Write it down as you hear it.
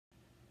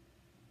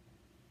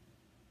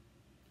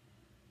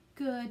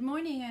Good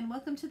morning and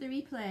welcome to the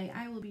replay.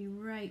 I will be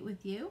right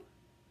with you.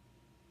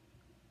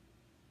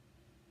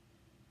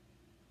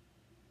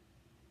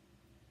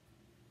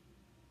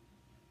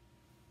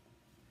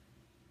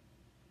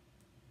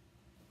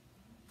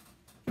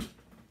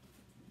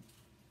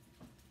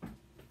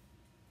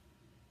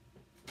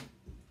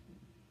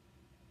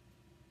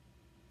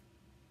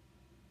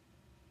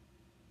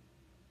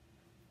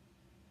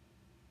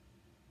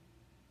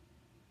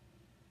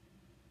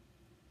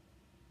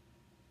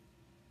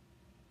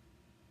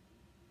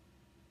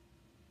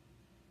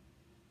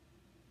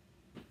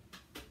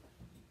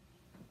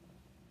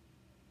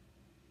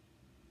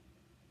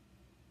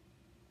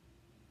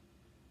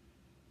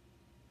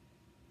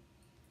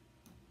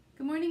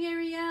 Good morning,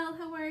 Ariel.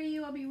 How are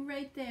you? I'll be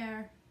right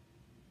there.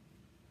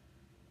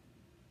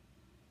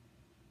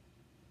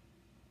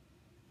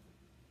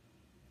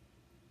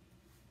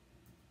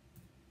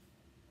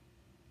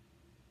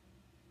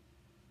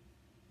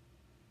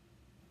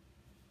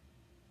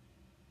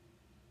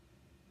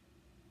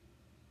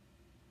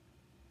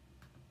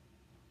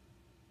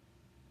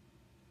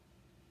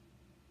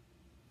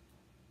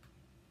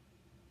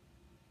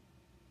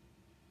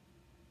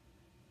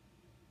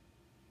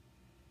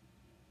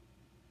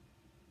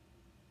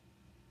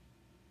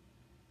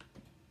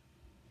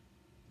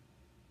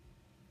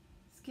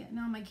 Just getting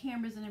all my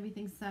cameras and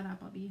everything set up.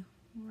 I'll be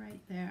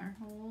right there.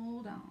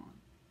 Hold on.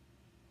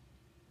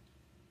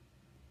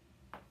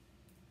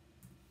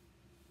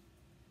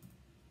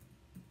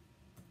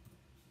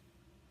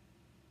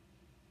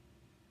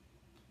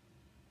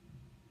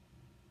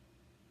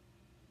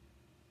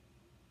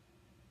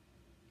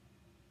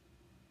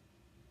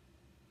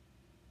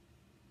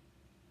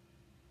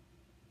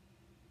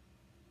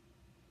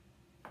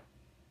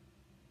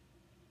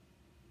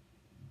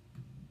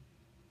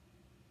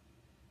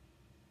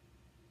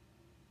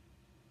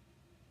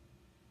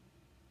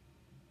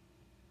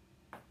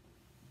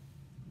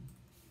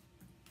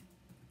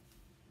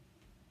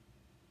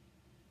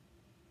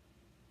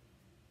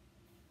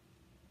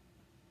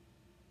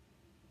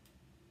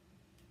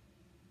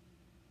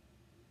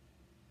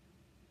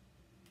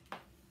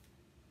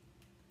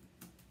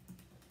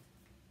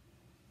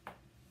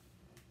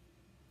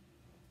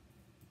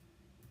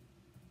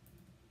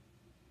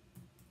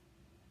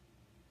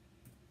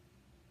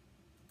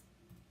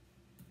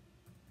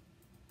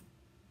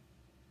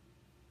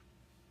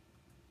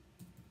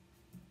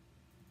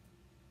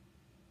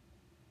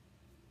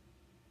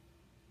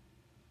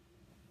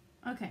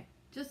 Okay,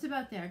 just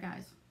about there,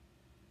 guys.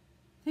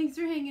 Thanks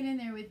for hanging in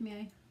there with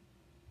me.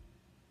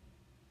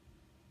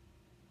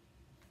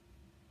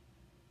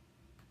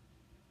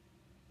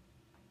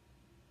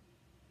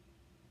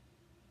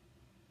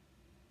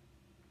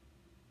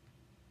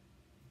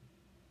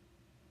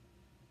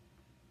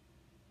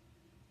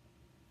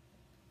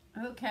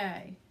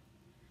 Okay.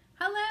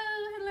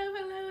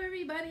 Hello,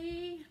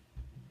 everybody.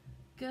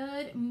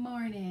 Good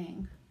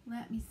morning.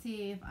 Let me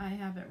see if I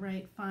have it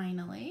right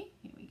finally.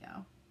 Here we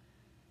go.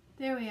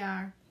 There we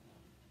are.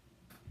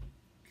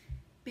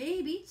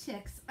 Baby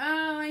chicks.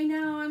 Oh, I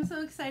know. I'm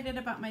so excited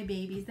about my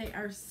babies. They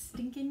are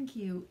stinking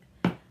cute.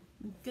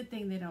 Good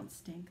thing they don't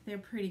stink. They're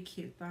pretty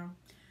cute, though.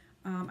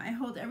 I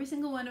hold every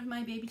single one of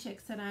my baby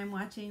chicks that I'm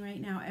watching right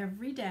now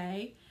every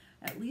day.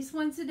 At least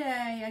once a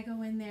day, I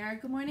go in there.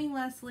 Good morning,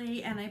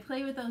 Leslie. And I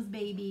play with those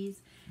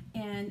babies.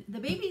 And the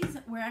babies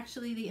were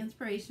actually the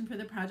inspiration for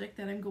the project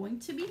that I'm going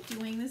to be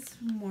doing this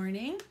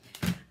morning.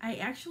 I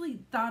actually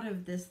thought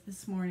of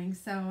this morning,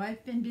 so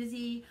I've been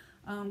busy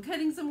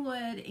cutting some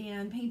wood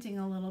and painting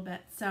a little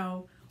bit.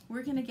 So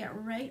we're gonna get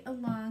right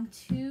along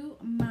to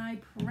my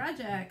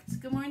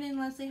project. Good morning,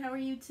 Leslie. How are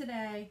you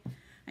today?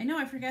 I know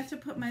I forgot to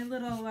put my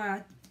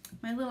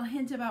little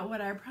hint about what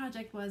our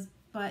project was,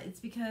 but it's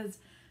because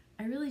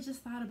I really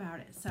just thought about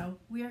it. So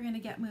we are gonna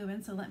get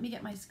moving. So let me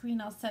get my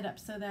screen all set up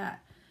so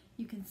that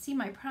you can see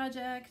my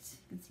project.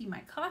 You can see my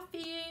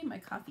coffee. My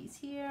coffee's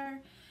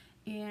here.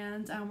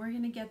 And we're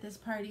going to get this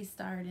party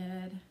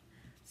started.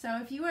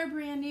 So if you are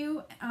brand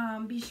new,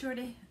 be sure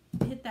to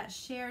hit that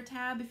share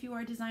tab. If you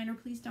are a designer,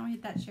 please don't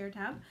hit that share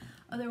tab.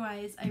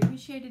 Otherwise, I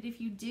appreciate it if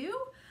you do.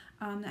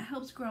 That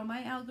helps grow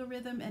my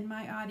algorithm and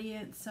my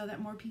audience so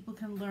that more people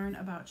can learn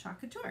about Chalk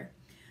Couture.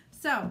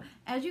 So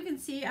as you can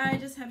see, I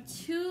just have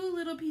two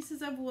little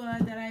pieces of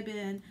wood that I've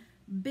been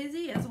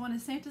busy as one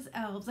of Santa's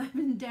elves. I've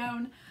been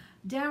down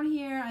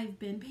here. I've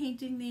been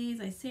painting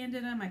these. I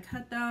sanded them, I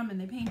cut them, and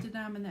they painted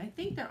them, and I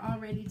think they're all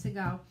ready to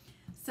go.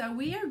 So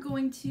we are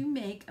going to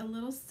make a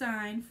little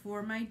sign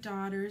for my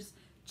daughter's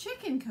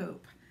chicken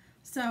coop.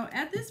 So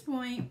at this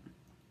point,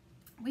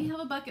 we have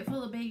a bucket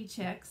full of baby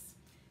chicks.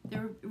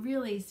 They're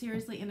really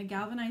seriously in a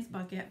galvanized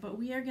bucket, but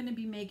we are going to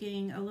be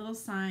making a little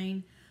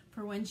sign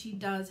for when she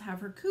does have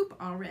her coop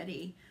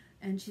already,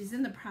 and she's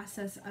in the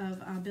process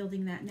of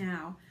building that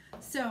now.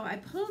 So I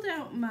pulled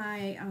out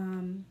my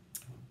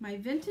my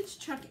vintage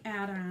Chuck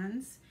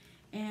add-ons,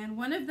 and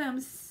one of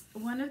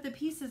the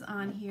pieces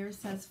on here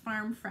says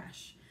Farm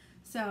Fresh.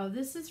 So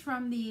this is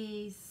from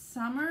the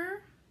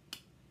summer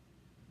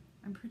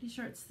I'm pretty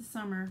sure it's the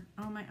summer.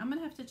 Oh my, I'm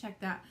gonna have to check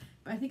that.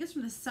 But I think it's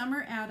from the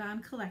summer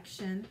add-on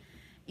collection.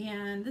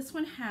 And this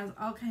one has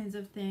all kinds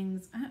of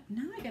things.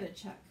 Now I gotta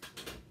check.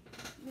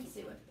 Let me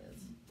see what it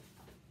is.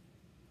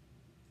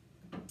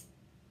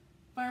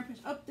 Farm Fresh.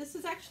 Oh, this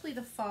is actually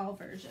the fall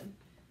version.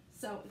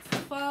 So it's the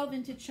fall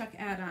vintage Chuck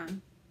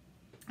add-on.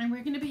 And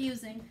we're gonna be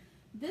using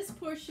this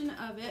portion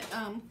of it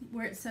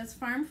where it says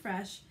Farm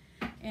Fresh.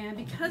 And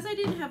because I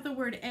didn't have the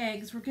word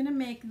eggs, we're going to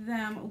make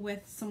them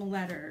with some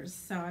letters.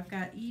 So I've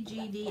got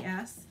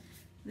EGDS.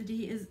 The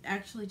D is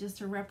actually just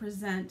to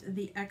represent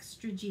the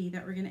extra G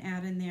that we're going to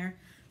add in there.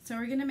 So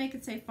we're going to make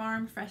it say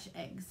Farm Fresh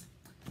Eggs.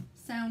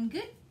 Sound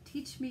good?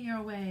 Teach me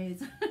your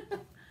ways.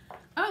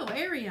 Oh,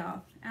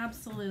 Ariel.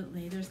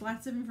 Absolutely. There's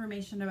lots of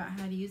information about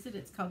how to use it.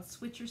 It's called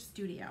Switcher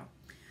Studio.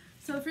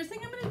 So the first thing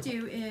I'm going to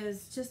do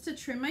is just to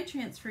trim my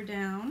transfer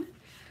down.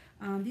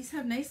 These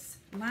have nice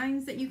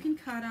lines that you can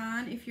cut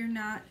on. If you're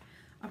not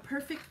a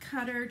perfect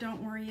cutter,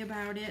 don't worry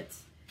about it.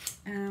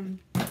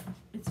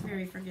 It's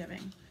very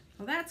forgiving.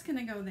 Well, that's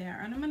going to go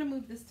there. And I'm going to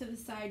move this to the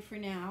side for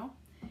now.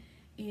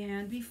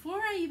 And before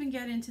I even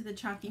get into the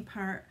chalking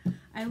part,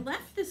 I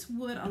left this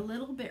wood a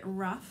little bit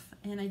rough,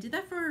 and I did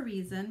that for a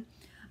reason.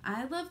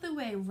 I love the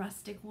way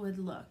rustic wood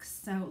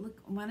looks. So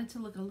I wanted to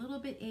look a little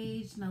bit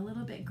aged and a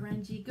little bit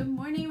grungy. Good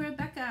morning,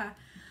 Rebecca.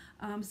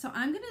 So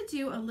I'm going to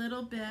do a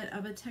little bit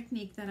of a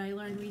technique that I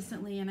learned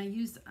recently and I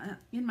used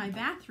in my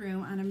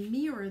bathroom on a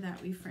mirror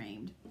that we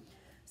framed.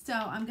 So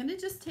I'm going to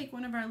just take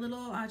one of our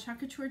little Chalk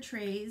Couture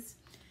trays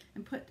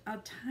and put a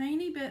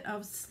tiny bit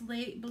of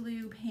slate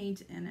blue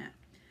paint in it.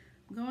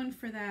 I'm going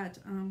for that,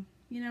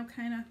 you know,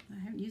 kind of,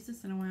 I haven't used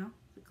this in a while.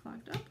 Is it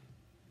clogged up?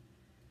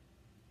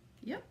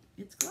 Yep,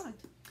 it's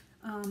clogged.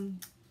 I'm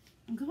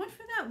going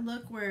for that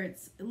look where it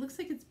looks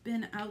like it's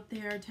been out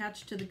there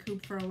attached to the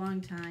coop for a long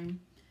time.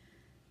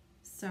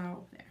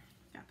 So there,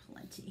 got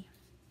plenty.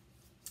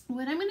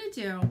 What I'm going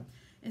to do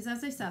is,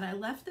 as I said, I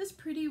left this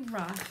pretty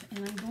rough,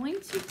 and I'm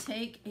going to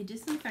take a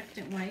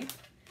disinfectant wipe,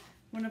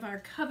 one of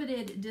our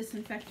coveted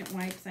disinfectant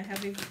wipes. I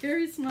have a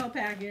very small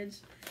package,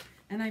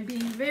 and I'm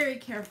being very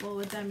careful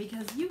with them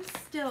because you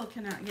still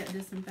cannot get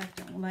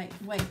disinfectant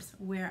wipes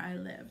where I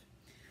live.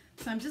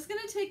 So I'm just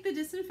going to take the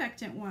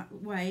disinfectant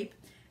wipe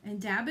and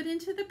dab it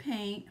into the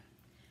paint,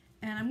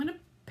 and I'm going to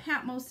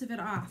pat most of it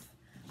off.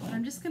 But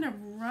I'm just going to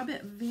rub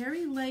it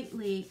very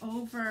lightly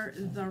over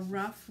the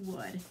rough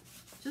wood,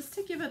 just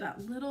to give it a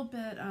little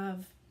bit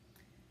of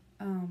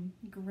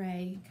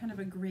gray, kind of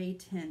a gray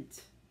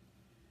tint.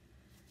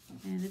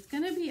 And it's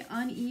going to be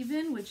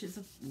uneven, which is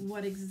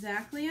what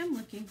exactly I'm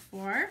looking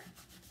for.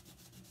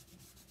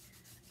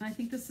 And I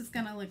think this is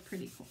going to look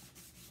pretty cool.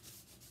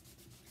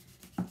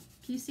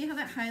 Can you see how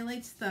that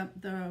highlights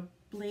the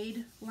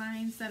blade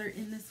lines that are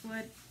in this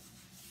wood?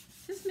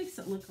 This makes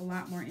it look a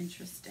lot more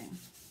interesting.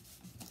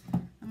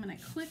 I'm going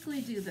to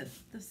quickly do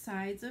the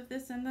sides of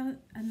this and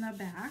the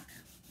back,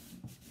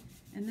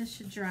 and this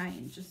should dry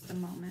in just a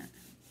moment.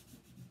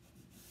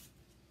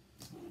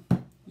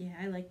 Yeah,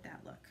 I like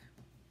that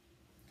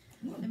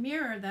look. The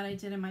mirror that I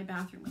did in my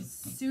bathroom was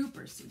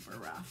super, super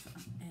rough,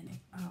 and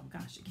oh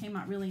gosh, it came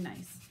out really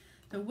nice.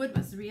 The wood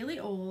was really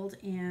old,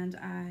 and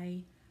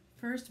I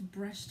first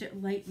brushed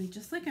it lightly,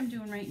 just like I'm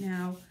doing right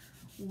now,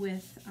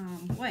 with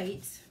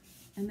white,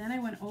 and then I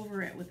went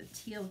over it with a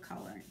teal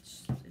color.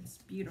 It's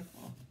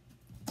beautiful.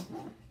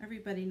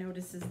 Everybody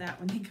notices that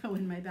when they go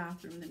in my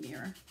bathroom, the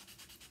mirror.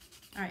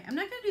 All right, I'm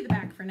not going to do the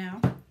back for now.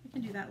 I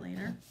can do that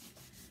later.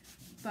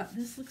 But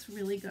this looks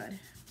really good.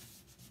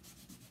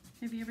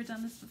 Have you ever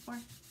done this before?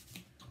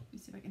 Let me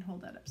see if I can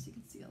hold that up so you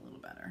can see a little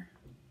better.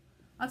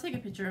 I'll take a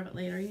picture of it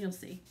later and you'll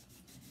see.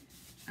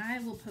 I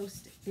will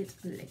post it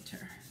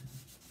later.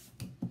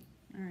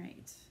 All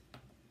right.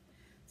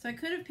 So I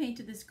could have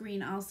painted this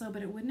green also,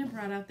 but it wouldn't have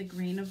brought out the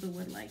grain of the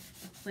wood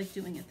like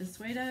doing it this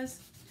way does.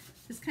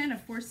 This kind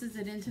of forces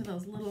it into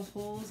those little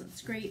holes and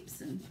scrapes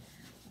and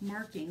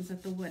markings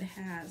that the wood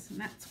has, and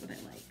that's what I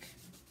like.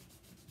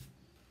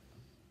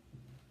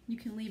 You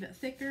can leave it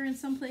thicker in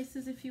some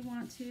places if you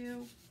want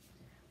to,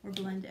 or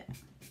blend it.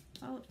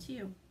 It's all up to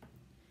you.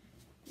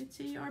 It's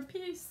your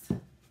piece.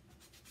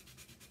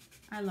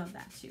 I love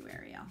that too,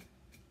 Ariel.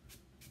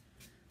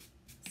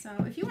 So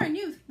if you are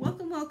new,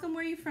 welcome, welcome.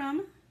 Where are you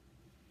from?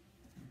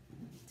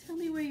 Tell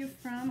me where you're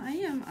from. I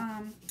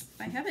am, if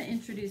I haven't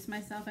introduced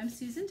myself, I'm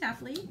Susan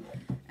Tapley,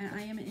 and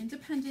I am an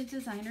independent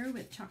designer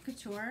with Chalk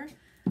Couture.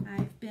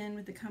 I've been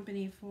with the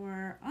company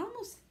for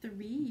almost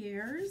 3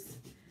 years.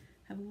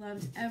 Have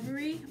loved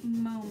every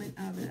moment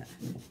of it.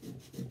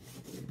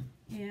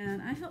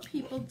 And I help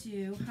people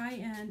do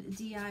high-end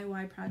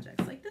DIY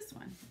projects like this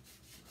one.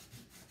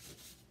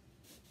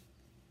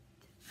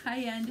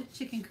 High-end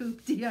chicken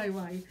coop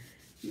DIY.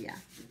 Yeah.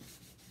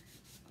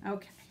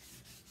 Okay.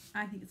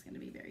 I think it's going to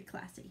be very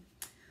classy.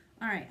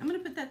 All right, I'm going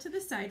to put that to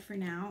the side for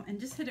now and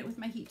just hit it with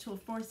my heat tool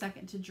for a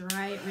second to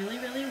dry it really,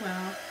 really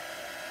well.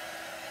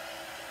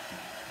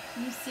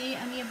 Can you see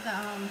any of the,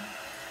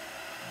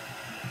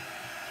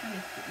 trying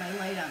to put my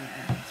light on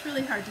there. It's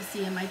really hard to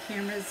see in my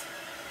cameras.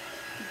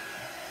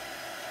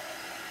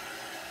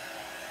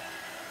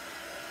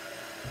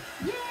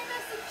 Yay,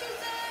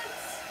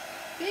 Massachusetts!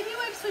 Baby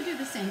wipes would do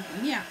the same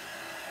thing, yeah.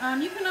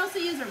 You can also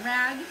use a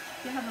rag.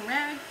 If you have a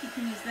rag, you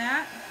can use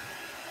that.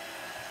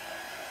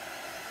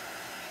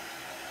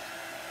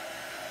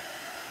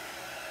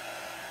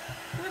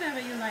 Whatever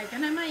you like.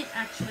 And I might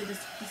actually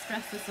just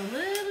distress this a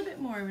little bit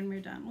more when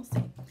we're done. We'll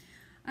see.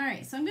 All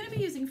right, so I'm going to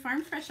be using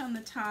Farm Fresh on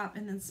the top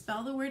and then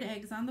spell the word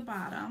eggs on the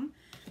bottom.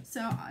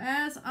 So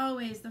as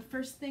always, the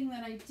first thing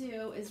that I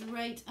do is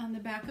write on the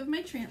back of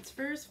my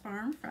transfers,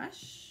 Farm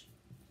Fresh.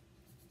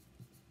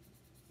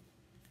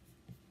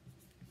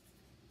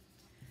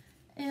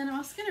 And I'm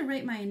also going to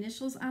write my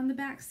initials on the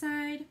back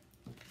side,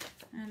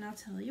 and I'll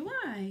tell you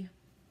why.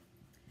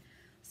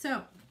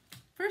 So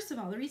first of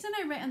all, the reason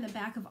I write on the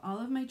back of all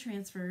of my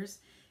transfers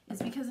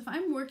is because if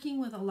I'm working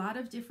with a lot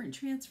of different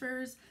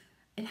transfers,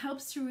 it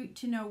helps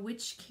to know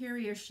which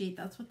carrier sheet,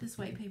 that's what this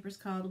white paper is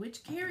called,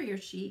 which carrier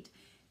sheet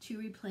to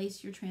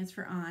replace your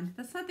transfer on.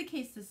 That's not the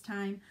case this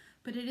time,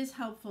 but it is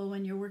helpful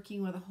when you're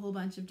working with a whole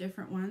bunch of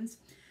different ones.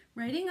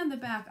 Writing on the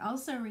back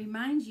also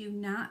reminds you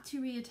not to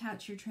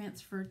reattach your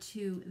transfer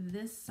to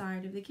this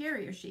side of the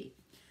carrier sheet.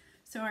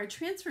 So our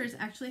transfers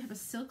actually have a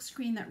silk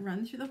screen that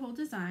runs through the whole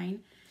design,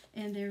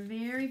 and they're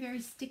very, very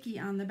sticky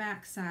on the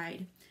back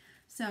side.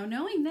 So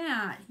knowing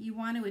that, you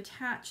want to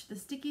attach the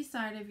sticky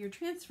side of your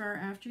transfer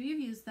after you've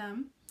used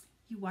them.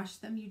 You wash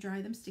them, you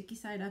dry them sticky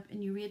side up,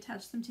 and you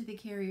reattach them to the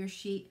carrier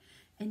sheet,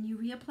 and you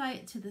reapply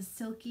it to the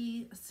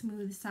silky,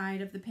 smooth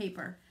side of the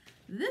paper.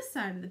 This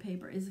side of the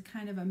paper is a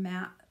kind of a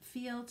matte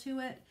feel to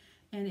it,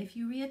 and if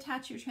you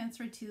reattach your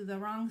transfer to the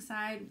wrong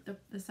side,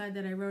 the side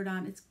that I wrote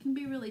on, it can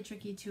be really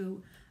tricky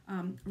to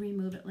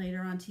remove it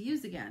later on to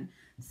use again.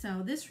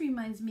 So this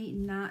reminds me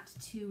not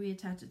to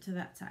reattach it to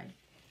that side.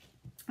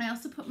 I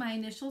also put my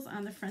initials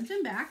on the front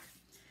and back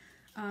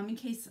in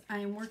case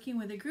I'm working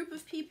with a group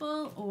of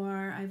people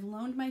or I've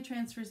loaned my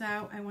transfers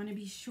out. I want to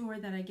be sure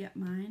that I get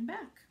mine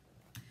back.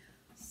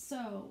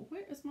 So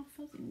where is my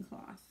fuzzing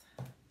cloth?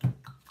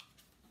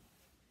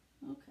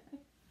 Okay,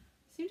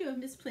 seem to have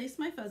misplaced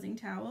my fuzzing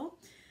towel.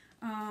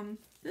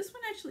 This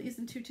one actually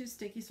isn't too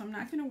sticky, so I'm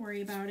not going to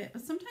worry about it.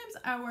 But sometimes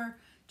our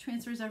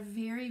transfers are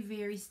very,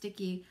 very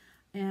sticky,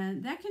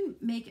 and that can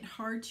make it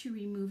hard to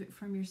remove it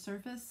from your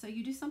surface. So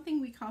you do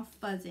something we call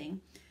fuzzing.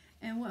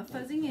 And what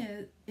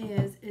fuzzing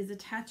is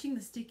attaching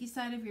the sticky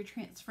side of your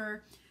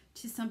transfer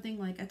to something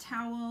like a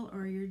towel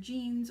or your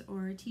jeans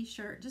or a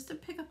t-shirt, just to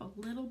pick up a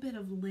little bit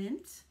of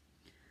lint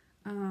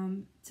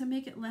to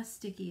make it less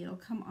sticky. It'll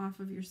come off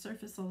of your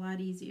surface a lot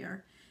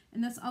easier.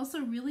 And that's also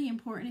really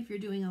important if you're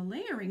doing a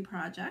layering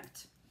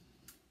project,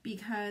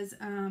 because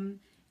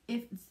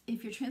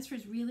if your transfer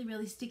is really,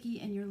 really sticky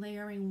and you're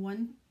layering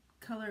one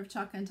color of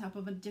chalk on top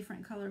of a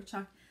different color of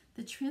chalk,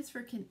 the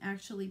transfer can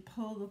actually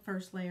pull the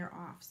first layer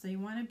off. So you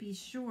want to be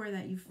sure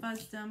that you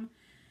fuzzed them.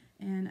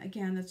 And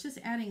again, that's just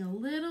adding a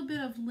little bit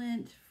of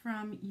lint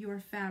from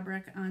your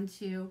fabric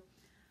onto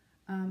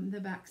the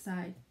back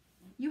side.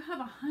 You have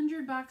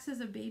 100 boxes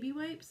of baby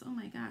wipes? Oh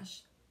my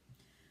gosh.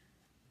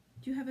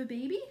 Do you have a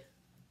baby?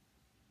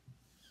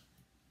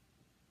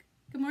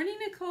 Good morning,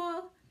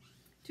 Nicole.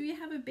 Do you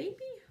have a baby?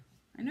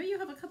 I know you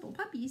have a couple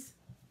puppies.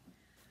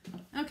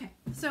 Okay,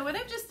 so what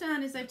I've just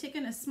done is I've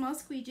taken a small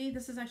squeegee,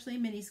 this is actually a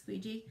mini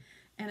squeegee,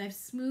 and I've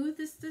smoothed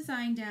this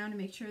design down to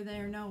make sure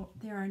there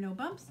are no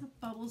bumps,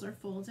 bubbles, or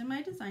folds in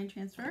my design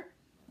transfer.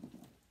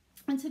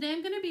 And today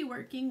I'm going to be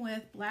working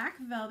with black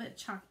velvet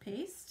chalk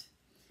paste.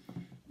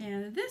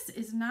 And this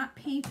is not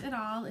paint at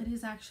all. It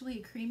is actually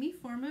a creamy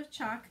form of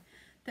chalk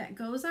that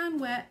goes on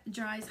wet,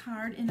 dries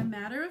hard in a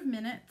matter of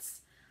minutes.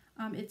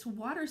 It's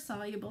water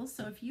soluble,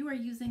 so if you are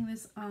using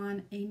this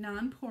on a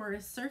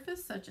non-porous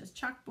surface such as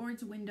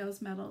chalkboards,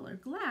 windows, metal, or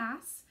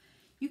glass,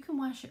 you can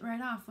wash it right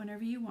off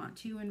whenever you want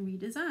to and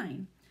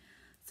redesign.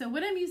 So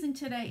what I'm using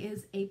today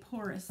is a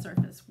porous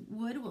surface.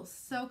 Wood will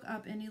soak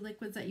up any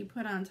liquids that you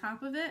put on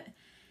top of it,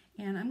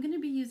 and I'm going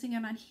to be using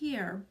it on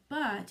here,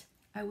 but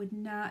I would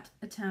not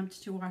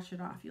attempt to wash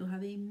it off. You'll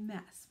have a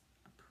mess.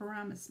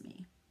 Promise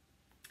me.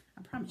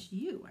 I promise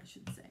you, I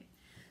should say.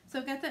 So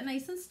I've got that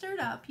nice and stirred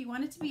up. You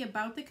want it to be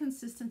about the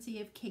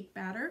consistency of cake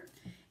batter.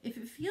 If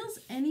it feels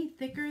any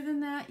thicker than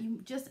that,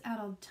 you just add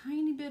a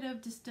tiny bit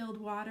of distilled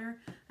water.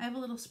 I have a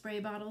little spray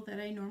bottle that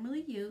I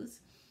normally use.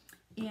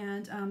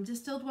 And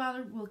distilled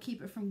water will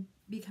keep it from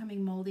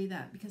becoming moldy,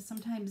 because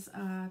sometimes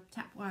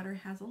tap water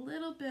has a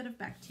little bit of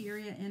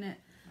bacteria in it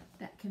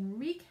that can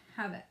wreak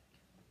havoc.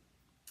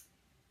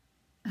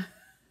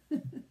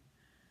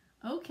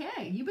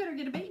 Okay, you better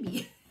get a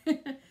baby.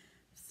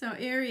 So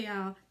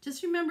Ariel,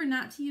 just remember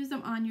not to use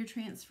them on your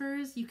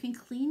transfers. You can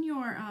clean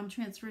your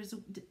transfers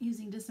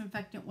using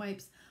disinfectant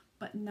wipes,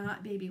 but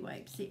not baby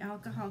wipes. The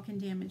alcohol can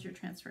damage your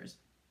transfers.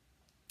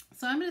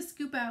 So I'm going to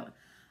scoop out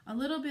a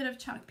little bit of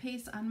chalk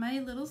paste on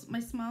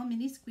my small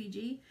mini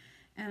squeegee,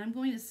 and I'm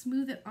going to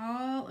smooth it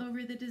all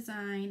over the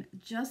design,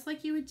 just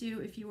like you would do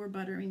if you were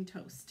buttering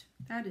toast.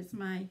 That is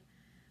my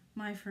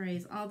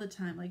phrase all the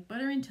time, like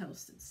buttering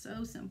toast. It's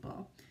so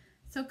simple.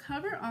 So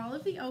cover all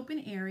of the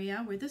open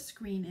area where the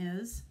screen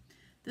is.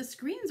 The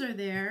screens are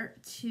there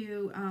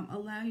to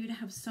allow you to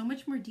have so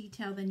much more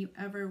detail than you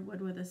ever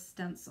would with a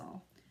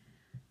stencil.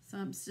 So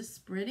I'm just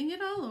spreading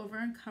it all over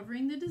and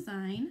covering the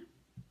design.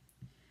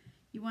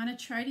 You want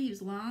to try to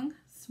use long,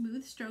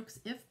 smooth strokes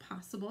if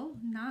possible.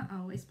 Not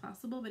always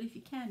possible, but if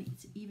you can,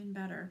 it's even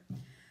better.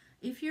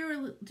 If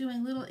you're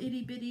doing little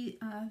itty bitty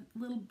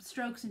little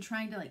strokes and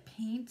trying to like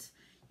paint,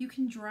 you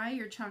can dry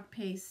your chalk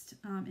paste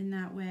in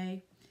that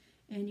way.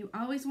 And you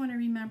always want to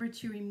remember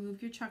to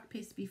remove your chalk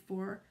paste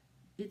before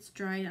it's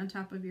dried on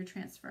top of your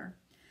transfer.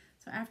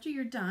 So after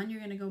you're done, you're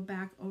going to go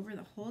back over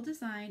the whole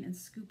design and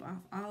scoop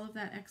off all of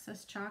that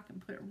excess chalk and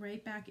put it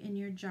right back in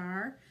your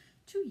jar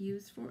to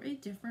use for a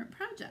different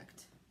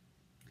project.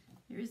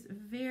 There is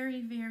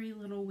very, very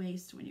little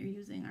waste when you're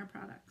using our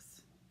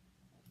products.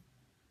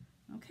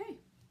 Okay,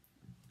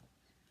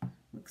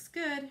 looks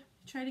good.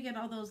 Try to get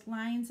all those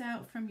lines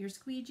out from your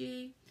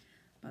squeegee,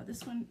 but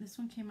this one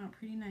came out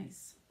pretty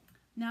nice.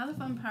 Now the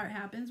fun part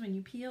happens when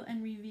you peel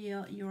and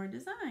reveal your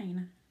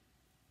design.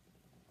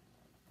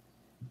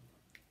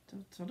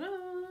 Ta-da! Love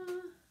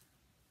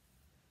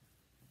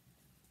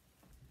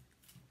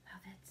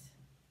it.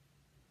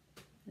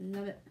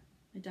 Love it.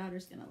 My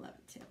daughter's gonna love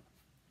it too.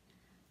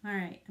 All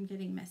right, I'm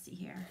getting messy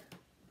here. I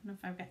don't know if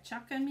I've got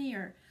chalk on me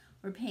or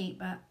paint,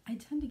 but I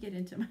tend to get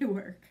into my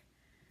work.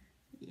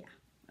 Yeah,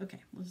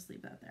 okay, we'll just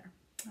leave that there.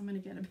 I'm gonna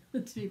get a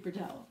paper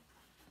towel.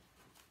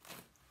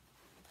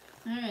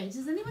 All right,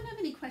 does anyone have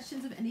any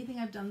questions of anything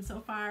I've done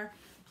so far?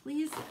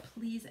 Please,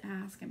 please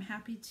ask. I'm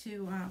happy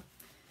to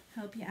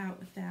help you out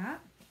with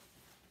that.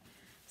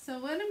 So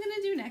what I'm going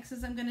to do next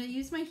is I'm going to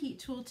use my heat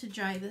tool to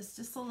dry this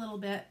just a little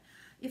bit.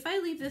 If I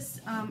leave this,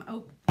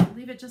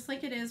 leave it just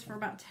like it is for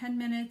about 10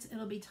 minutes,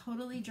 it'll be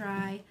totally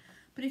dry.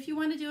 But if you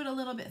want to do it a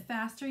little bit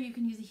faster, you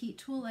can use a heat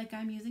tool like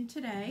I'm using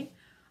today.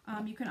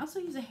 You can also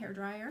use a hair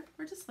dryer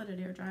or just let it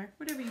air dry,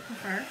 whatever you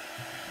prefer.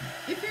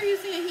 If you're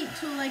using a heat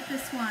tool like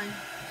this one,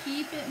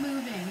 keep it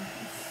moving.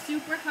 It's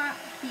super hot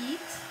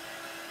heat.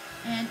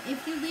 And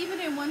if you leave it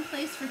in one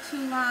place for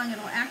too long,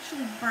 it'll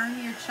actually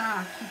burn your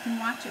chalk. You can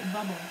watch it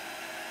bubble.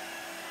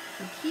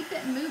 So keep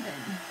it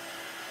moving.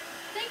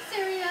 Thanks,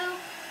 Ariel.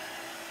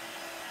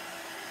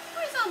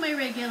 Where's all my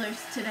regulars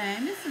today?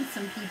 I'm missing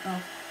some people.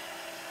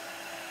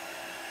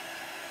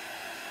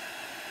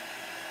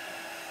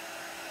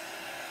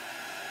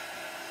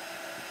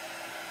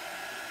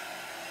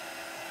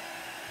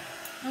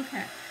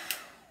 Okay.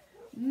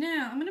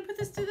 Now, I'm going to put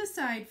this to the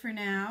side for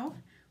now.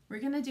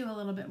 We're going to do a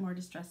little bit more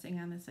distressing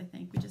on this, I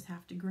think. We just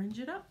have to grunge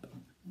it up.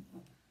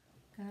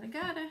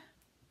 Gotta.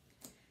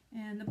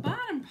 And the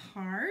bottom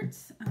part,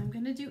 I'm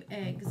going to do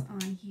eggs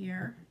on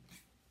here.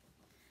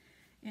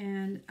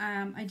 And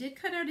I did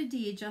cut out a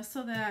D just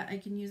so that I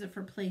can use it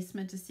for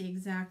placement to see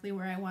exactly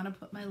where I want to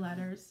put my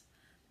letters.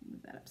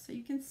 Move that up so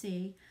you can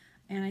see.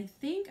 And I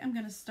think I'm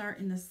going to start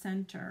in the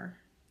center.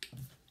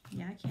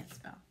 Yeah, I can't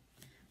spell.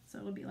 So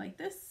it'll be like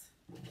this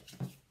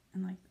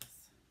and like this.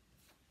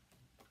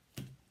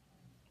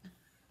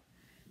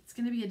 It's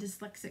going to be a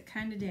dyslexic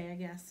kind of day, I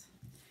guess.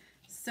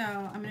 So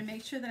I'm going to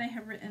make sure that I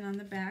have written on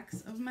the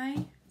backs of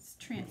my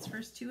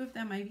transfers. 2 of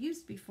them I've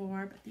used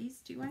before, but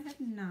these 2 I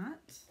have not.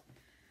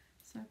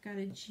 So I've got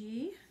a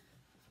G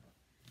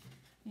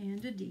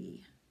and a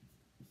D.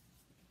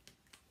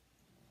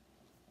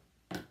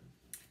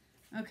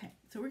 Okay,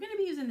 so we're going to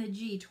be using the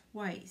G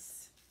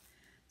twice.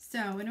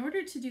 So in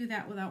order to do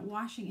that without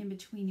washing in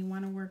between, you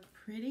want to work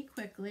pretty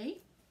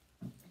quickly.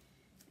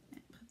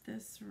 And put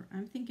this,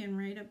 I'm thinking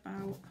right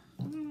about,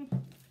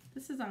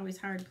 this is always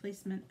hard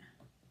placement.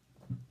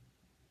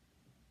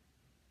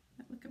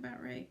 That look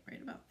about right?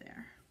 Right about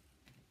there.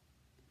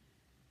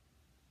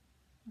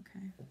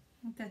 Okay, I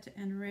want that to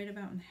end right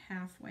about in the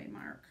halfway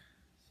mark.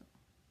 So,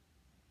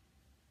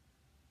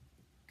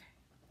 okay,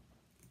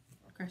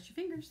 cross your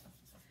fingers.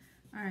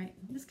 All right,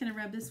 I'm just gonna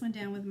rub this one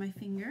down with my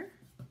finger.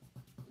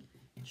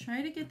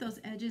 Try to get those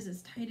edges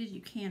as tight as you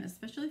can,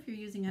 especially if you're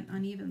using an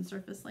uneven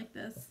surface like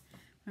this.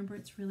 Remember,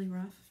 it's really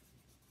rough.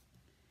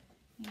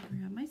 And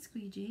grab my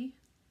squeegee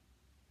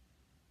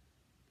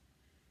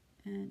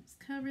and just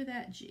cover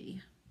that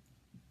G.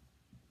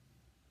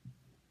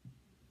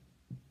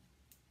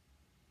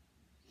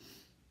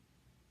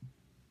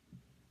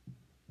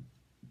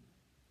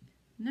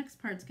 Next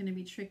part's going to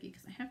be tricky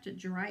because I have to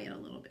dry it a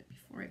little bit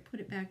before I put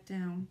it back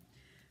down.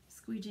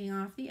 Squeegeeing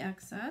off the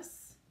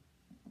excess.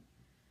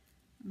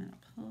 I'm going to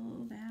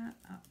pull that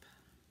up.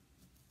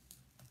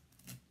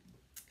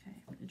 Okay,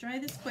 I'm going to dry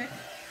this quick.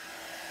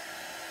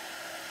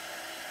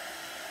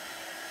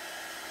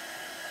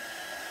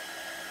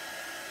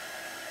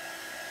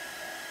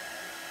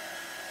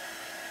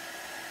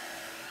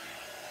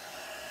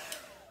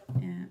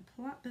 And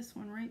plop this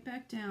one right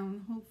back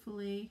down.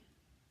 Hopefully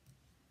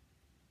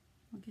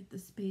I'll get the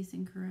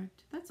spacing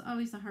correct. That's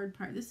always the hard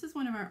part. This is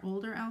one of our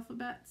older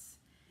alphabets,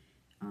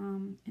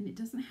 and it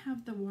doesn't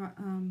have the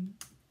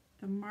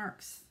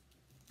marks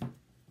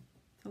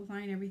to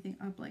line everything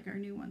up like our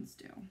new ones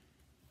do.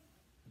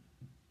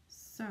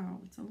 So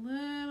it's a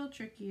little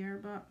trickier,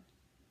 but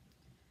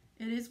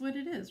it is what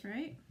it is,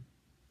 right?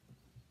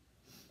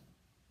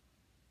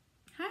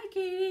 Hi,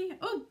 Katie.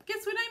 Oh,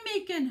 guess what I'm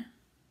making?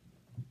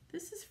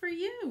 This is for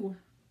you.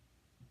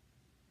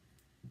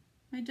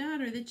 My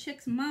daughter, the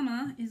chick's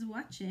mama, is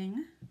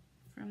watching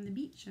from the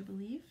beach, I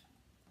believe.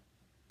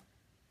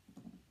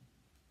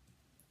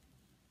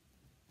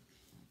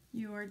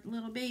 Your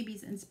little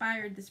babies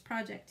inspired this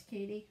project,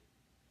 Katie.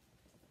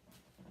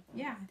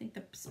 Yeah, I think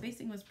the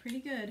spacing was pretty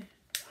good.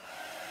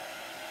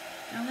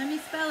 Don't let me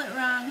spell it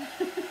wrong.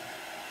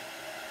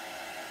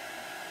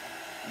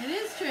 It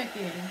is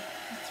tricky.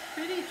 It's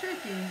pretty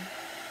tricky.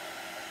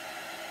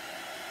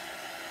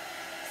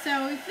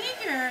 So we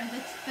figure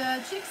that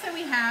the chicks that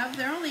we have,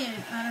 they're only,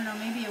 I don't know,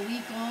 maybe a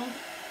week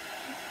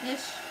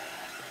old-ish.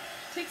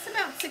 Takes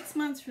about 6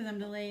 months for them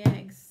to lay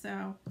eggs,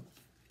 so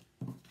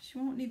she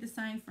won't need the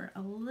sign for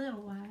a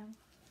little while.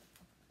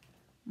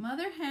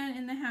 Mother hen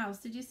in the house.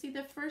 Did you see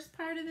the first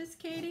part of this,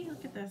 Katie?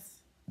 Look at this.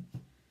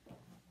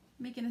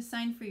 Making a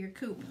sign for your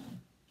coop.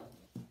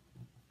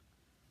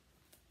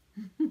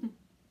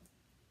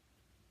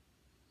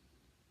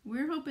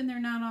 We're hoping they're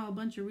not all a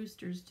bunch of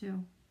roosters,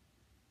 too.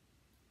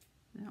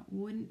 That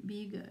wouldn't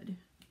be good.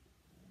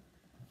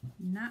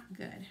 Not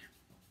good.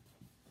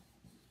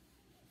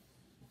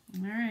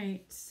 All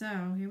right,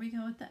 so here we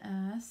go with the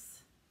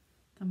S,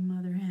 the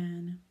mother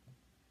hen.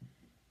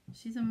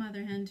 She's a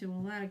mother hen to a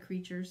lot of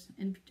creatures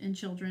and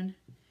children.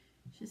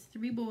 She has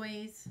 3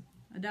 boys,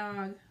 a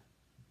dog,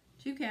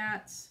 2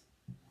 cats,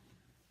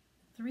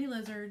 3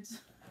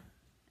 lizards,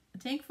 a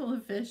tank full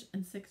of fish,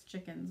 and 6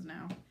 chickens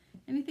now.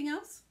 Anything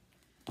else?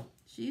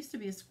 She used to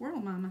be a squirrel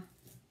mama.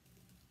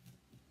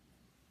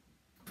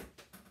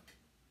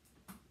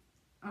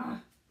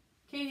 Ah,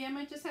 Katie, I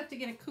might just have to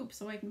get a coop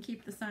so I can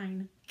keep the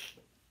sign.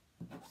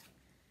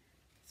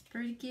 It's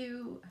pretty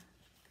cute.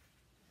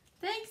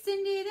 Thanks,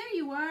 Cindy. There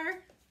you are.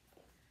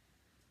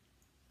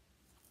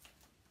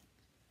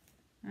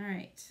 All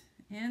right,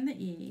 and the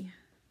E.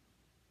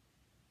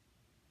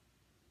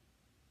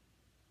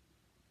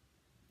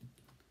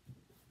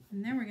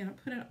 And then we're going to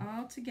put it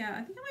all together.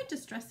 I think I might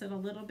distress it a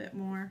little bit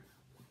more.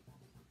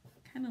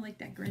 Kind of like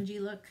that grungy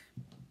look.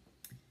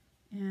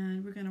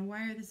 And we're going to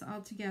wire this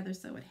all together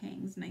so it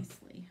hangs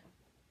nicely.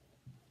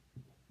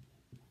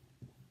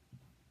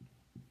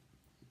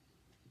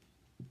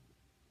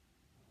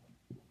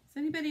 Has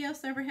anybody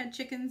else ever had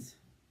chickens?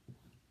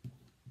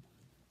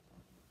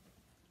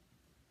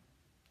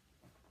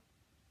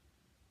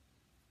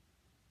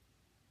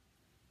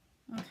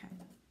 Okay,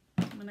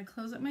 I'm going to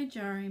close up my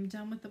jar. I'm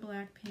done with the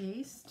black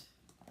paste.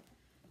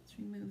 Let's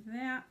remove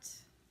that.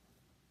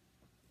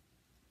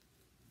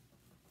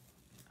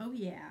 Oh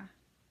yeah.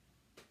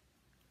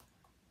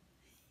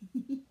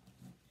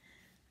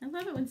 I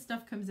love it when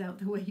stuff comes out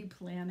the way you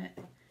plan it,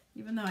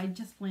 even though I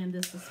just planned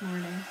this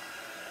morning.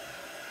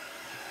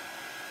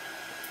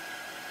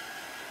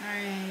 All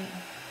right.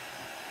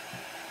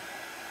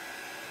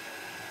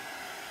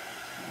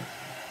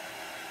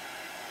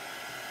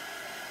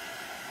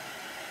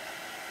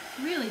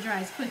 It really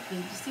dries quickly.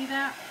 Did you see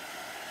that?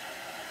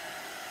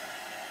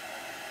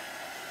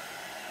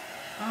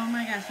 Oh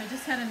my gosh, I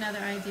just had another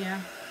idea.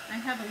 I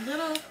have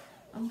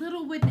a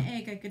little wooden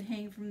egg I could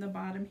hang from the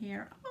bottom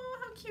here. Oh,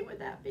 how cute would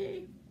that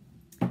be?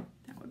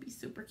 That would be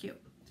super cute.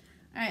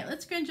 All right,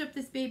 let's scrunch up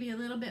this baby a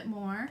little bit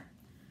more.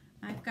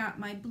 I've got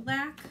my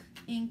black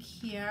ink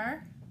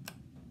here.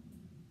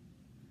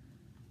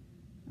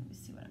 Let me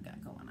see what I've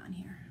got going on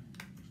here.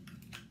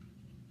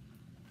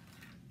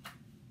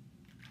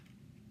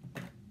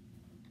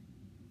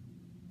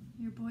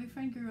 Your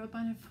boyfriend grew up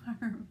on a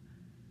farm.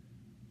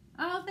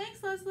 Oh,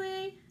 thanks,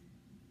 Leslie.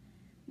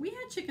 We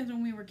had chickens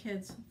when we were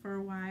kids for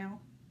a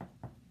while.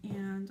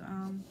 And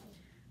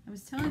I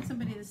was telling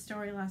somebody the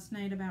story last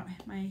night about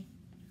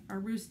our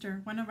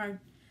rooster. One of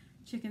our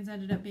chickens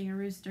ended up being a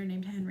rooster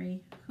named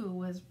Henry, who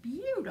was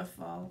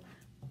beautiful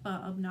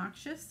but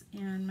obnoxious.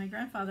 And my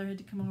grandfather had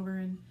to come over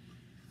and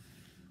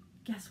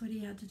guess what he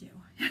had to do?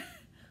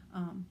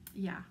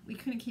 Yeah, we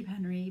couldn't keep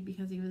Henry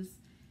because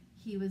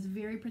he was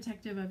very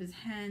protective of his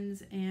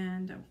hens,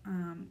 and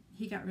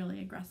he got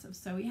really aggressive.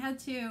 So we had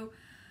to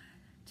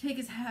take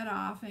his head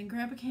off, and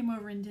Grandpa came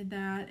over and did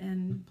that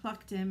and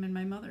plucked him, and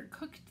my mother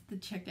cooked the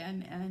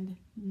chicken, and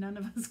none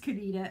of us could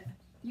eat it.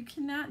 You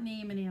cannot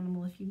name an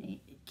animal if you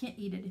can't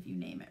eat it if you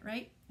name it,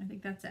 right? I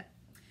think that's it.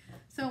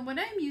 So what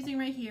I'm using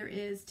right here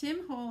is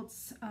Tim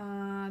Holtz,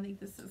 I think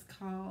this is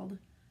called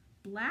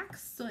Black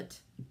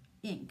Soot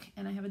ink,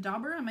 and I have a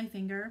dauber on my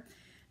finger,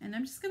 and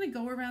I'm just going to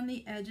go around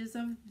the edges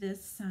of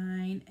this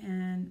sign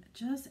and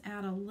just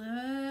add a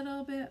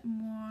little bit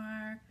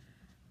more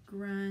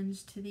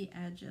grunge to the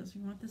edges.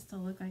 We want this to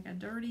look like a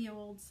dirty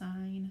old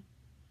sign.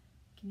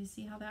 Can you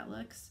see how that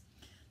looks?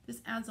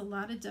 This adds a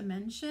lot of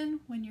dimension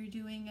when you're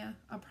doing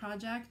a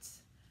project.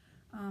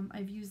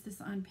 I've used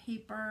this on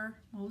paper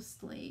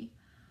mostly,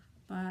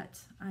 but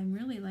I'm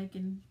really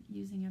liking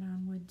using it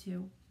on wood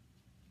too.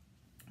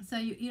 So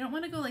you don't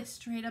want to go like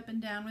straight up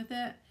and down with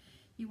it.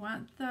 You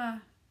want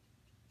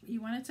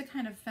it to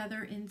kind of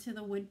feather into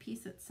the wood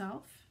piece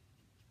itself.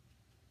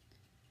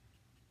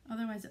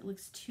 Otherwise it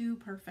looks too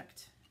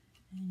perfect,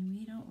 and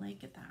we don't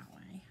like it that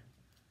way.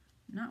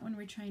 Not when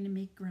we're trying to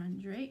make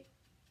grunge, right?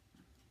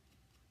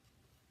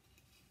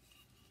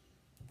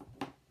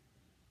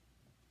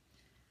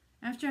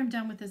 After I'm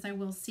done with this, I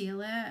will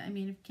seal it. I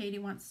mean, if Katie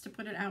wants to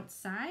put it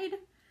outside,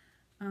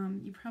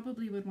 you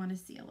probably would want to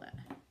seal it.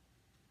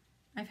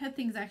 I've had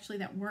things actually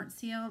that weren't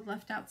sealed,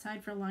 left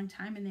outside for a long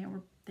time, and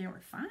they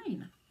were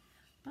fine.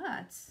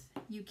 But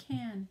you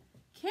can.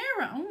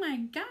 Kara, oh my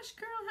gosh,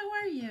 girl, how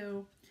are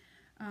you?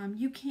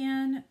 You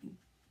can,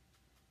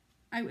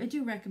 I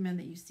do recommend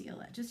that you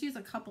seal it. Just use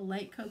a couple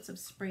light coats of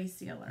spray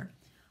sealer.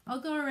 I'll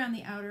go around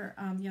the other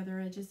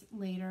edges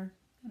later.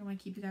 I don't want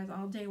to keep you guys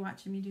all day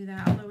watching me do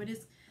that, although it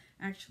is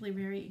actually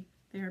very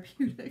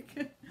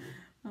therapeutic.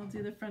 I'll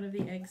do the front of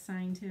the egg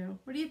sign too.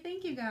 What do you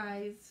think, you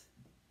guys?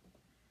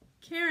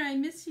 Kara, I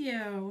miss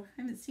you.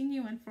 I haven't seen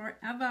you in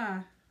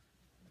forever.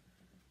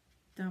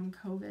 Dumb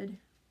COVID.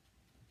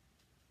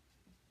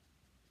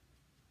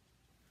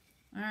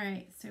 All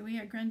right, so we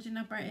are grunging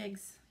up our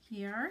eggs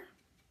here.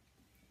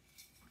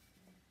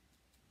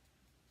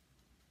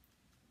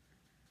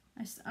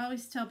 I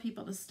always tell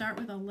people to start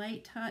with a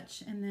light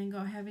touch and then go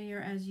heavier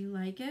as you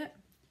like it.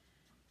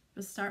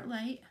 But start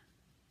light.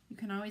 You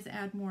can always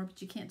add more,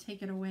 but you can't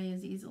take it away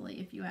as easily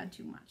if you add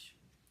too much.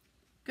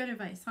 Good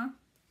advice, huh? I'm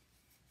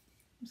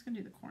just going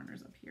to do the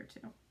corners up here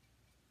too,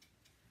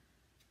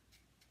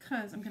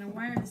 because I'm going to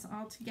wire this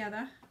all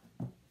together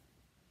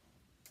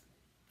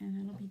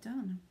and it'll be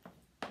done.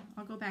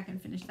 I'll go back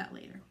and finish that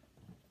later.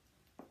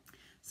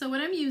 So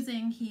what I'm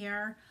using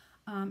here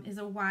is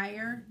a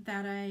wire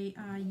that I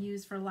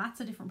use for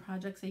lots of different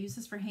projects. I use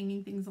this for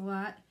hanging things a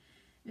lot.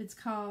 It's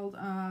called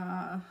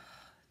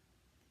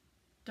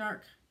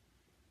dark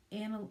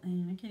anal,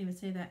 I can't even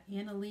say that,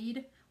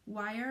 anilide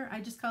wire.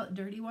 I just call it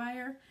dirty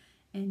wire,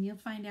 and you'll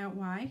find out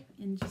why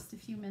in just a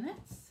few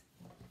minutes.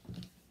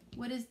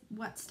 What is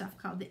what stuff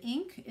called? The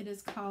ink, it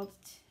is called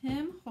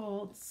Tim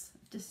Holtz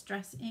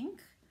Distress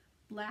Ink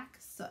Black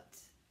Soot.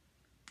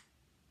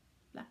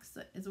 Black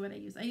Soot is what I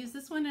use. I use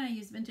this one and I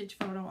use Vintage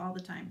Photo all the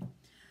time.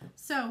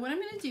 So what I'm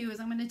going to do is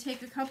I'm going to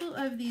take a couple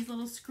of these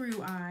little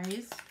screw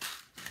eyes.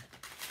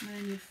 I'm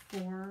going to need 4,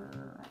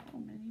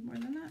 I'm going to need more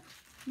than that.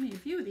 I need a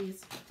few of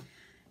these.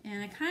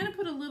 And I kind of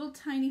put a little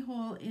tiny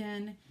hole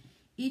in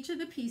each of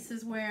the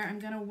pieces where I'm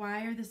going to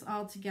wire this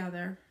all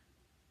together.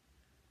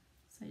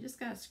 So I just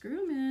got to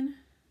screw them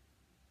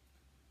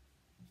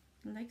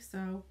in like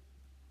so.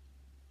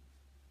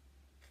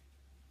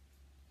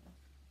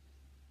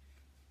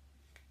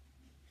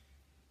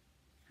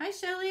 Hi,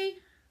 Shelly.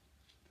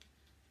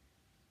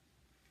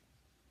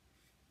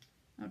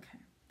 Okay,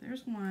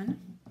 there's one.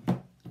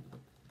 And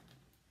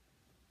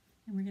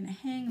we're going to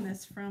hang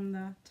this from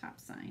the top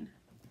sign.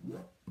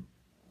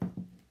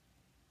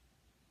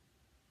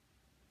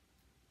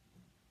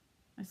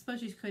 I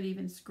suppose you could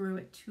even screw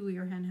it to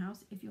your hen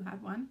house if you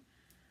had one.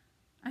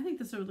 I think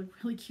this would look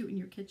really cute in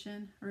your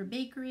kitchen or a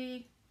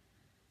bakery.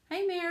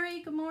 Hey,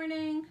 Mary, good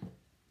morning.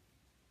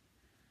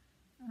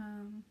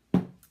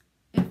 If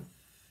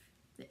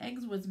the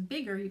eggs was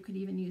bigger, you could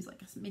even use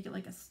like make it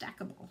like a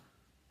stackable.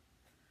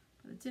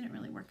 But it didn't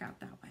really work out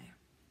that way.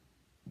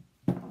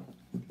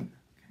 Okay,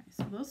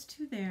 so those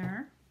two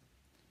there.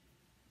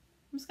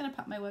 I'm just going to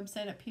pop my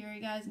website up here, you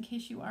guys, in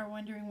case you are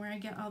wondering where I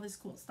get all this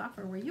cool stuff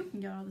or where you can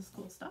get all this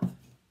cool stuff.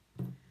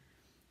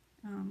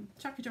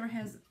 Chalk Couture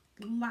has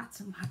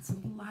lots and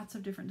lots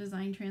of different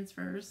design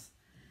transfers.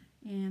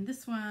 And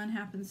this one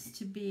happens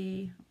to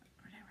be,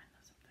 where did I run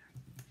those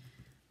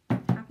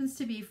up there? Happens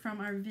to be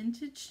from our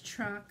vintage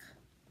truck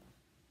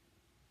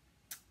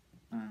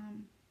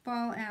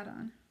fall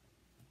add-on.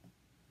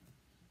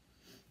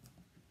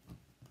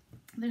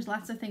 There's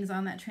lots of things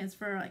on that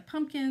transfer, like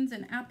pumpkins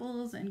and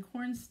apples and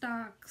corn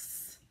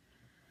stalks.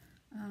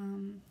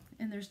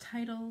 And there's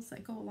titles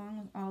that go along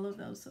with all of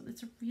those. So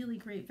it's a really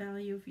great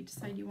value if you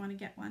decide you want to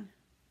get one.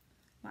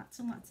 Lots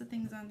and lots of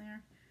things on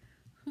there.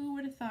 Who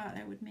would have thought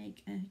I would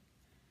make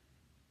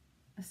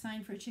a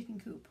sign for a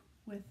chicken coop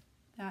with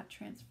that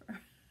transfer?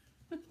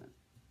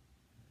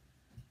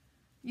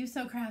 You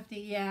so crafty.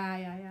 Yeah.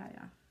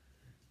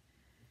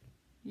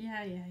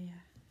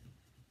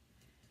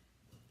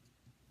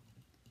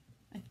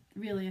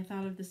 I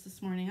thought of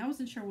this morning. I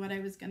wasn't sure what I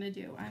was going to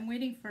do. I'm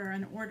waiting for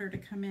an order to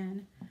come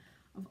in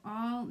of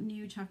all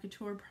new Chalk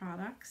Couture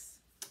products,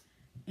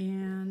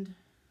 and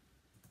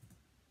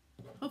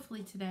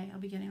hopefully today I'll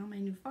be getting all my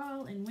new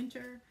fall and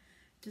winter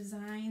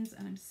designs,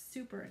 and I'm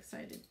super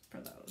excited for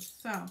those.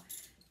 So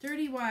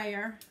dirty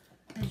wire,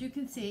 as you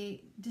can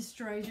see,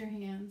 destroys your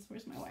hands.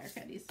 Where's my wire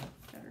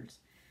cutters?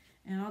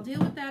 And I'll deal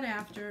with that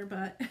after,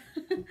 but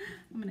I'm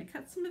going to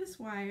cut some of this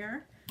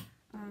wire.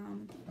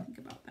 I think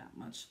about that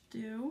much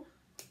do.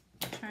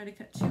 Try to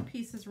cut 2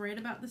 pieces right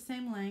about the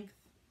same length.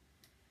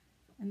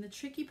 And the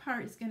tricky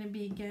part is going to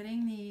be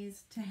getting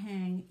these to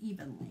hang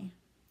evenly.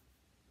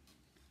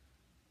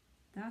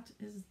 That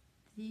is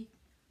the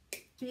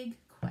big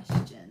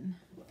question.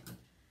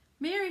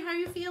 Mary, how are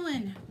you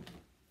feeling?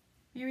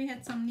 Mary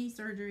had some knee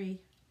surgery.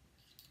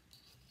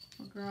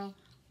 Oh, girl.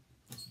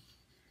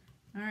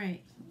 All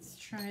right, let's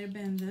try to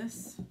bend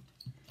this.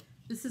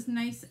 This is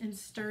nice and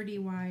sturdy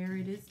wire.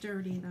 It is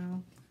dirty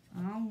though.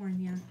 I'll warn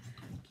you.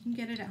 You can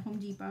get it at Home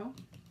Depot.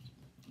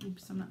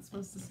 Oops, I'm not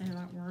supposed to say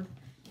that word.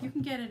 You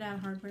can get it at a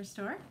hardware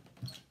store.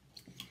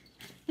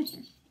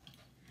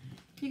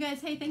 You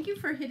guys, hey, thank you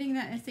for hitting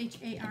that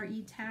SHARE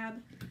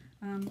tab.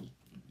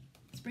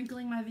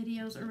 Sprinkling my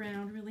videos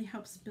around really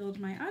helps build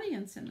my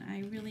audience, and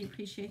I really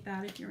appreciate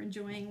that if you're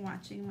enjoying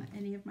watching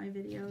any of my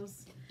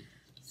videos.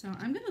 So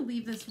I'm going to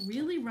leave this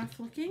really rough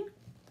looking,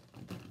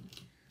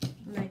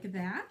 like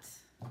that.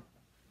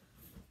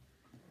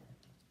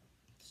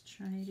 Let's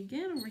try it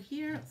again over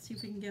here. Let's see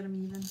if we can get them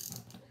even,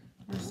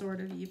 or sort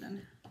of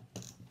even.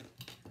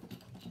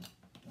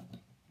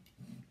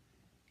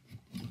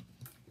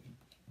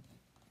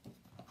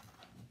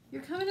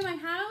 You're coming to my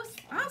house?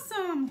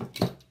 Awesome!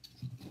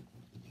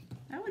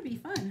 That would be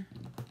fun.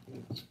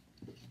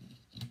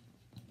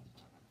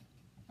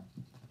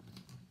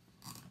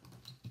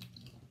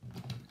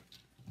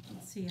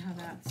 Let's see how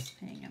that's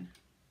hanging.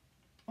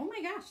 Oh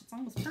my gosh, it's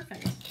almost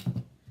perfect.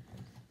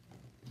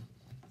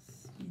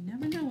 You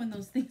never know when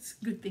those things,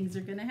 good things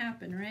are gonna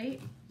happen,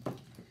 right?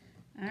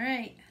 All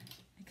right,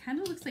 it kind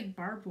of looks like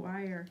barbed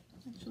wire.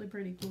 It's actually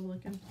pretty cool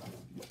looking.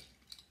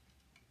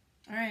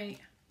 All right,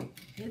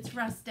 it's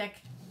rustic.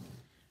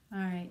 All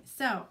right,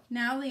 so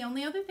now the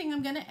only other thing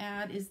I'm going to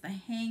add is the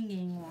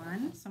hanging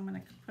one. So I'm going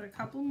to put a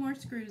couple more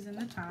screws in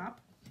the top.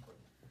 I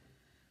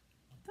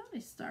thought I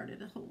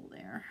started a hole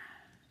there.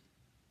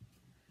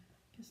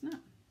 Guess not.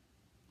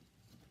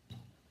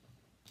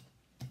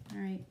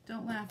 All right,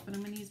 don't laugh, but I'm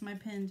going to use my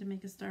pin to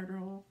make a starter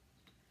hole.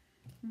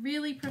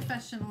 Really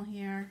professional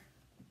here,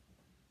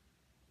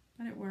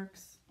 but it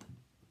works.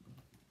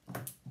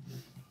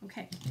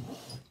 Okay.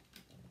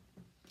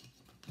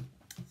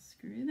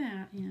 Screw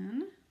that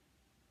in.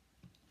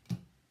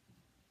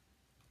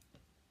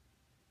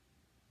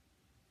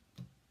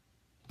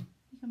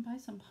 You can buy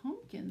some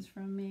pumpkins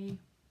from me.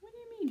 What do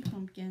you mean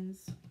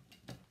pumpkins?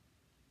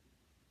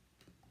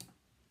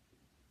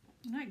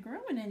 I'm not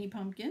growing any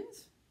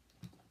pumpkins.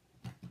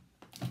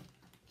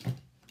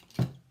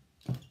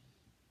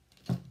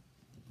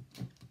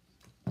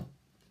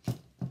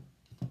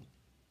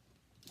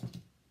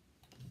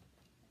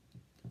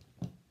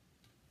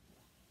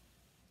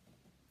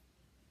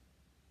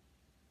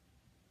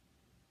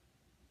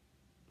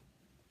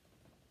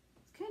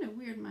 It's kind of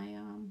weird.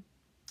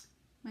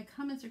 My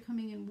comments are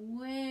coming in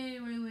way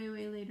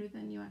later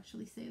than you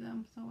actually say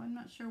them, so I'm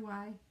not sure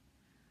why.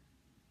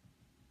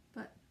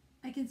 But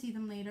I can see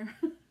them later.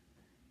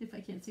 If I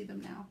can't see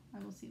them now, I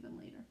will see them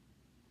later.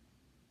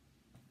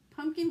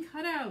 Pumpkin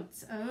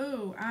cutouts.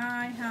 Oh,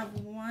 I have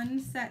one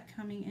set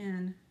coming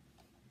in.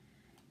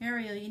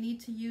 Ariel, you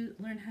need to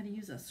learn how to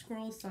use a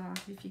scroll saw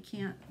if you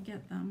can't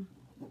get them.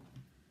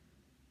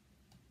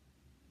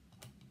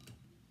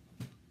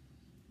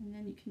 And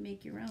then you can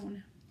make your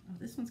own. Oh,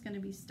 this one's going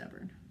to be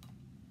stubborn.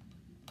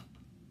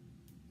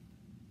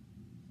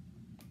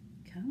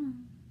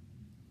 Come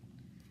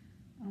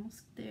on.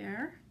 Almost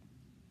there.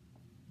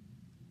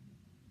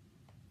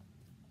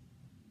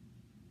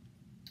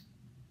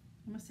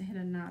 I must have hit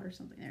a knot or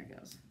something. There it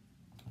goes.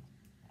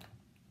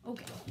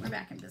 Okay, we're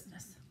back in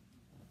business.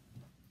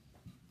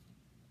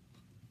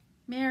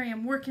 Mary,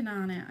 I'm working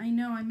on it. I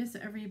know, I miss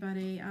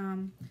everybody.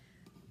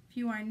 If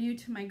you are new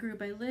to my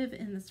group, I live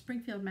in the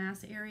Springfield,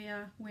 Mass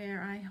area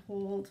where I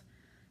hold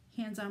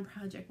hands-on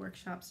project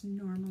workshops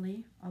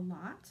normally, a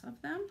lot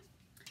of them.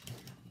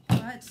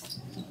 But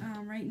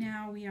right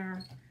now we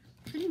are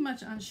pretty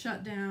much on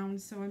shutdown,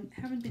 so I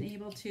haven't been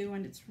able to,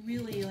 and it's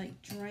really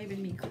like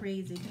driving me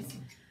crazy because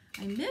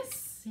I miss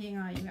seeing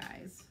all you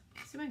guys.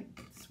 Let's see if I can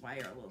get this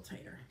wire a little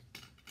tighter.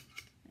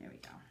 There we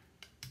go.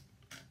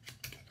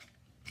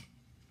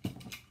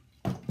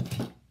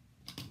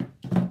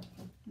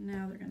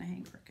 Now they're gonna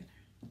hang crooked.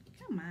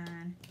 Come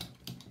on.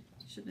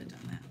 Shouldn't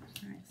have done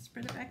that. All right,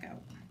 spread it back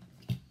out.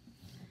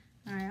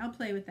 All right, I'll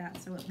play with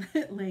that so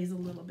it lays a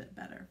little bit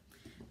better.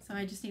 So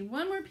I just need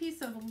one more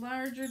piece of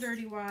larger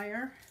dirty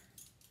wire.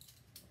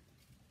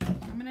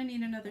 I'm gonna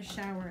need another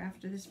shower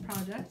after this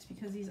project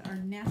because these are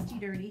nasty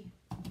dirty.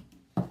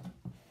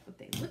 But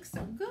they look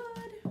so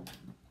good.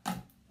 Okay.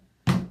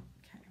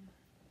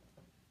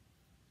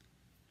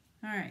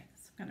 All right,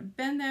 so I'm gonna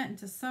bend that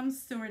into some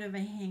sort of a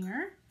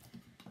hanger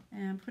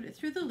and put it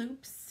through the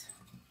loops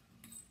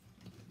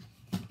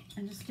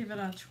and just give it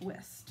a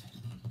twist.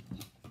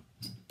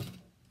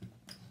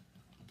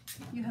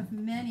 You have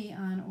many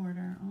on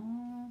order.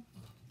 Oh,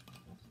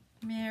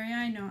 Mary,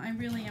 I know. I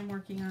really am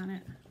working on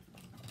it.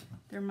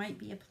 There might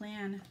be a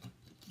plan,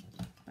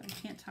 but I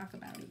can't talk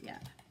about it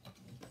yet.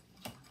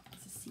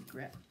 It's a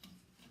secret.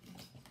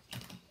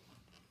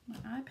 My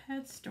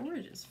iPad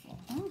storage is full.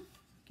 Oh,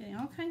 getting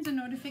all kinds of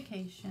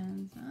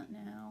notifications. Not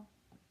now.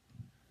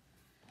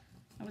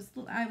 I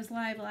was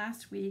live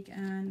last week,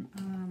 and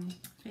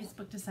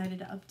Facebook decided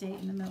to update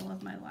in the middle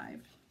of my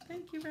live.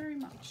 Thank you very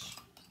much.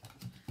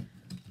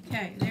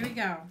 Okay, there we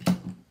go.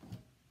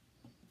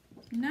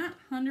 Not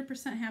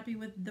 100% happy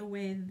with the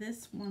way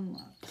this one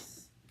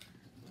looks.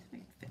 Let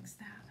me fix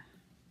that.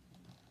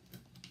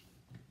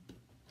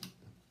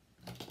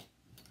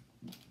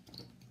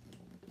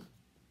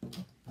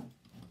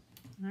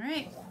 All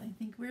right, I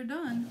think we're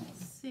done.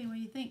 Let's see, what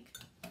do you think?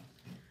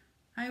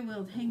 I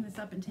will hang this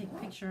up and take a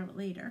picture of it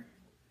later.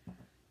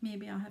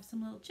 Maybe I'll have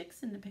some little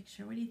chicks in the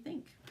picture. What do you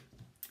think?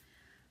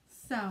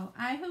 So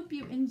I hope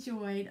you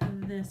enjoyed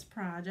this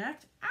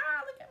project.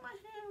 Ah, look at my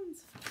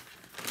hands.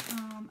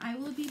 I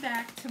will be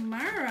back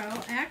tomorrow.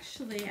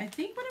 Actually, I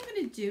think what I'm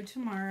going to do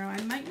tomorrow,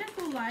 I might not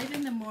go live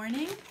in the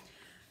morning,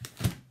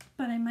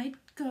 but I might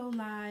go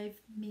live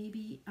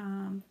maybe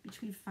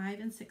between 5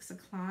 and 6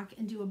 o'clock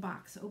and do a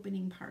box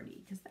opening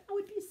party, because that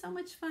would be so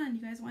much fun.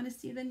 You guys want to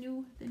see the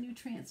new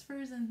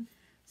transfers and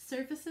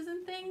surfaces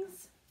and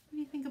things? What do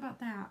you think about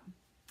that?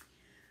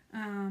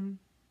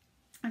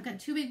 I've got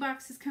 2 big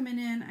boxes coming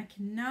in. I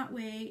cannot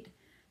wait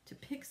to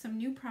pick some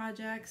new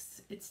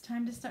projects. It's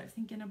time to start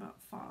thinking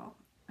about fall.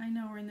 I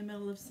know we're in the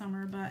middle of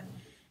summer, but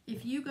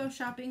if you go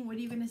shopping, what are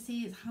you going to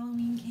see is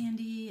Halloween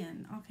candy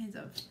and all kinds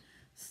of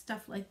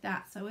stuff like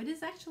that. So it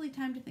is actually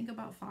time to think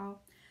about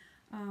fall.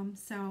 I'm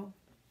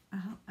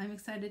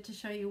excited to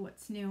show you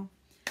what's new.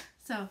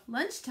 So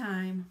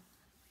lunchtime.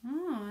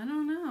 Oh, I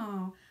don't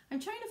know. I'm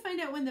trying to find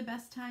out when the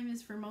best time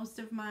is for most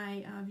of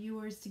my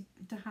viewers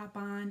to hop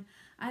on.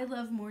 I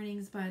love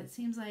mornings, but it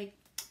seems like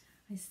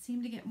I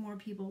seem to get more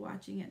people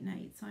watching at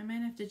night, so I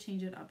might have to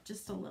change it up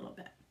just a little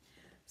bit.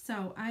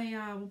 So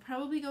I will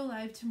probably go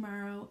live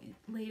tomorrow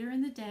later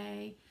in the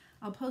day.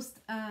 I'll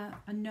post a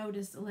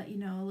notice to let you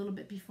know a little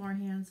bit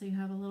beforehand, so you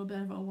have a little bit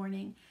of a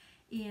warning.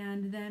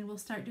 And then we'll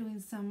start doing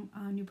some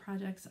new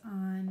projects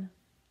on,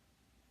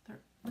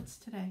 what's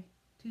today?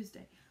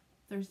 Tuesday.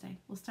 Thursday.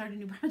 We'll start a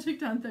new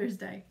project on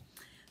Thursday.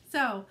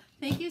 So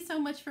thank you so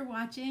much for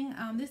watching.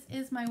 This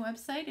is my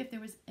website. If there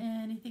was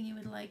anything you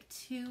would like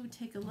to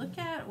take a look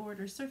at,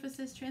 order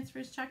surfaces,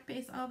 transfers, chalk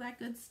base, all that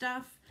good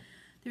stuff.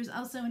 There's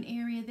also an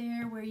area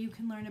there where you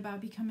can learn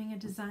about becoming a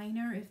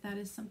designer. If that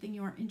is something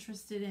you are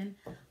interested in,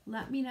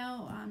 let me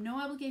know. No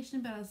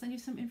obligation, but I'll send you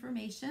some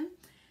information.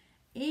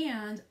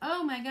 And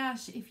oh my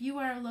gosh, if you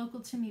are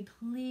local to me,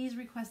 please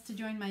request to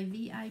join my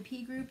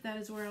VIP group. That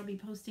is where I'll be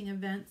posting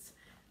events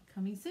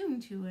coming soon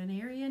to an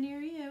area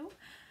near you,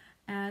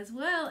 as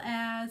well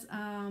as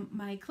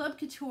my Club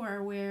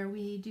Couture, where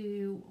we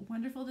do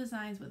wonderful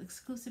designs with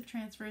exclusive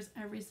transfers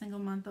every single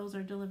month. Those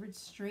are delivered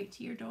straight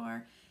to your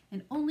door,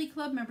 and only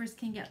club members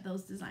can get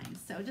those designs.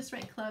 So just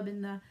write club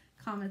in the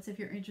comments if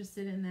you're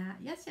interested in that.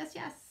 Yes, yes,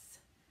 yes.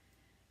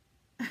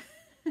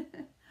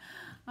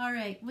 All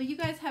right, well, you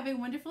guys have a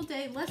wonderful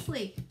day.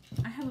 Leslie,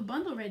 I have a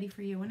bundle ready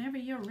for you whenever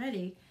you're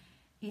ready,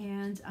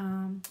 and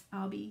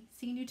I'll be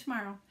seeing you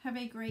tomorrow. Have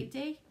a great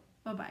day.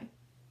 Bye-bye.